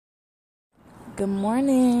Good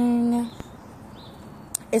morning.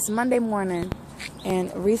 It's Monday morning,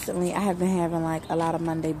 and recently I have been having like a lot of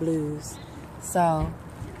Monday blues. So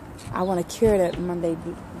I want to cure that Monday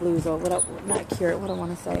blues, or not cure it. What I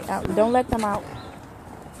want to say, don't let them out.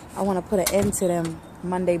 I want to put an end to them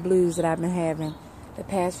Monday blues that I've been having. The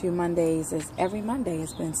past few Mondays, every Monday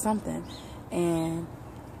has been something, and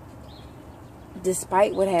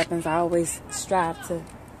despite what happens, I always strive to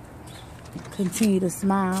continue to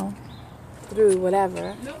smile through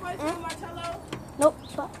whatever. Nope.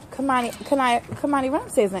 Kamani, run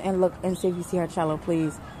upstairs and look and see if you see her cello,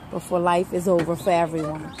 please, before life is over for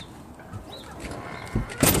everyone.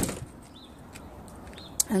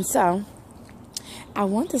 And so, I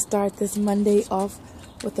want to start this Monday off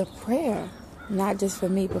with a prayer, not just for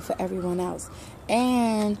me, but for everyone else,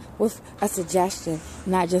 and with a suggestion,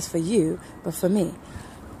 not just for you, but for me.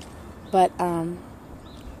 But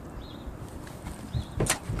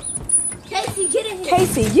Casey, get in here.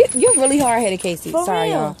 Casey, you're really hard-headed, Casey. For Sorry,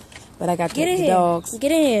 real. y'all. But I got Get in the here. dogs.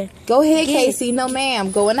 Get in here. Go ahead, Casey. No,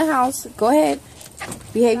 ma'am. Go in the house. Go ahead.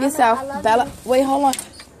 Behave yourself. Bella, wait, hold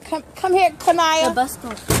on. Come here, Kanaya. The bus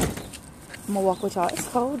stop. I'm going to walk with y'all. It's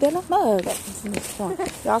cold in a mug.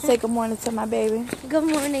 Y'all say good morning to my baby. Good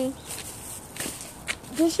morning.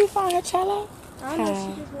 Did she find her cello? I don't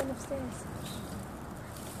know. She just went upstairs.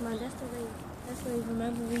 Mom, that's the way. That's the way.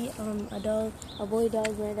 Remember a boy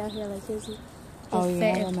dog ran down here like Casey. Oh,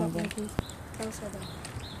 yeah, I remember.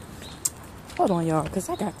 Hold on, y'all, because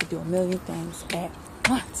I got to do a million things at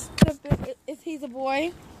once. He's a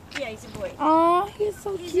boy? Yeah, he's a boy. Oh, he's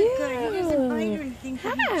so cute. He doesn't bite or anything. He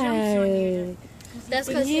jumps on you. That's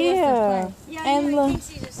because he wants to play. Yeah, and look. He thinks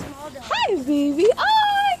he's a small dog. Hi, baby.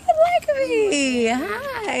 Oh, you like me.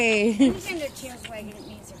 Hi. Anytime their tail's wagging, it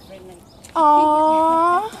means they're friendly.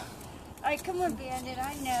 Aww. All right, come on, Bandit.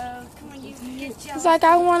 I know. Come on, you get jealous. It's like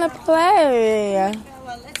I want to play.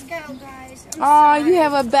 Bella, let's go, guys. Oh, you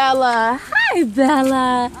have a Bella. Hi,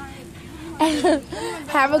 Bella.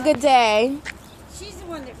 Have a good day. She's the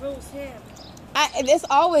one that rules him. It's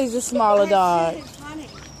always the smaller dog.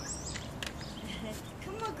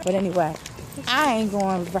 Come on, But anyway, I ain't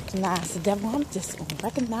going to recognize the devil. I'm just going to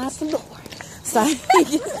recognize the Lord. So,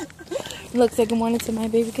 look, say good morning to my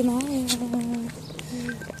baby Kanaya.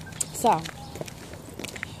 So,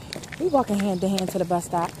 we walking hand to hand to the bus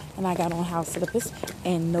stop, and I got on house slippers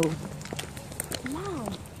and no.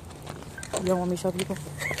 Mom, you don't want me to show people?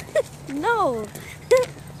 No.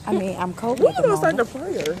 I mean, I'm cold. We're going to start the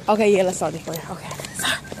prayer. Okay, yeah, let's start the prayer. Okay.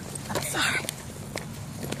 Sorry.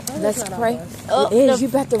 Let's pray. You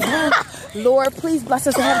better run. Lord, please bless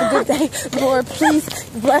us to have a good day. Lord, please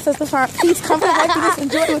bless us to find peace, comfort, happiness, and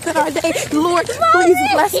joy within our day. Lord, please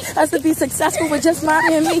bless us to be successful with just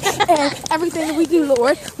mommy and me and everything that we do,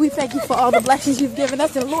 Lord. We thank you for all the blessings you've given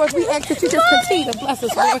us. And Lord, we ask that you just continue to bless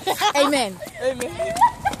us, Lord. Amen. Amen.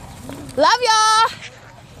 Love y'all.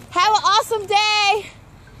 Have an awesome day.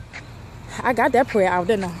 I got that prayer out,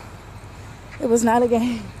 didn't I? It was not a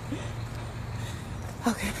game.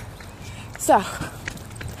 Okay. So,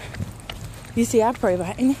 you see, I pray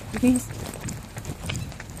about anything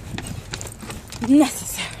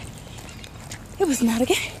necessary. It was not a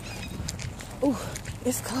game. Ooh,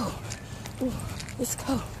 it's cold. Ooh, it's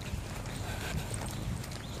cold.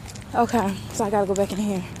 Okay, so I gotta go back in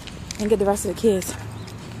here and get the rest of the kids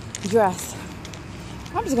dressed.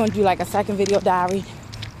 I'm just gonna do like a second video diary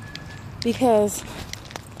because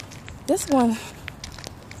this one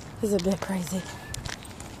is a bit crazy.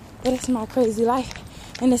 But it's my crazy life,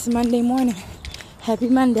 and it's Monday morning. Happy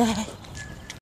Monday.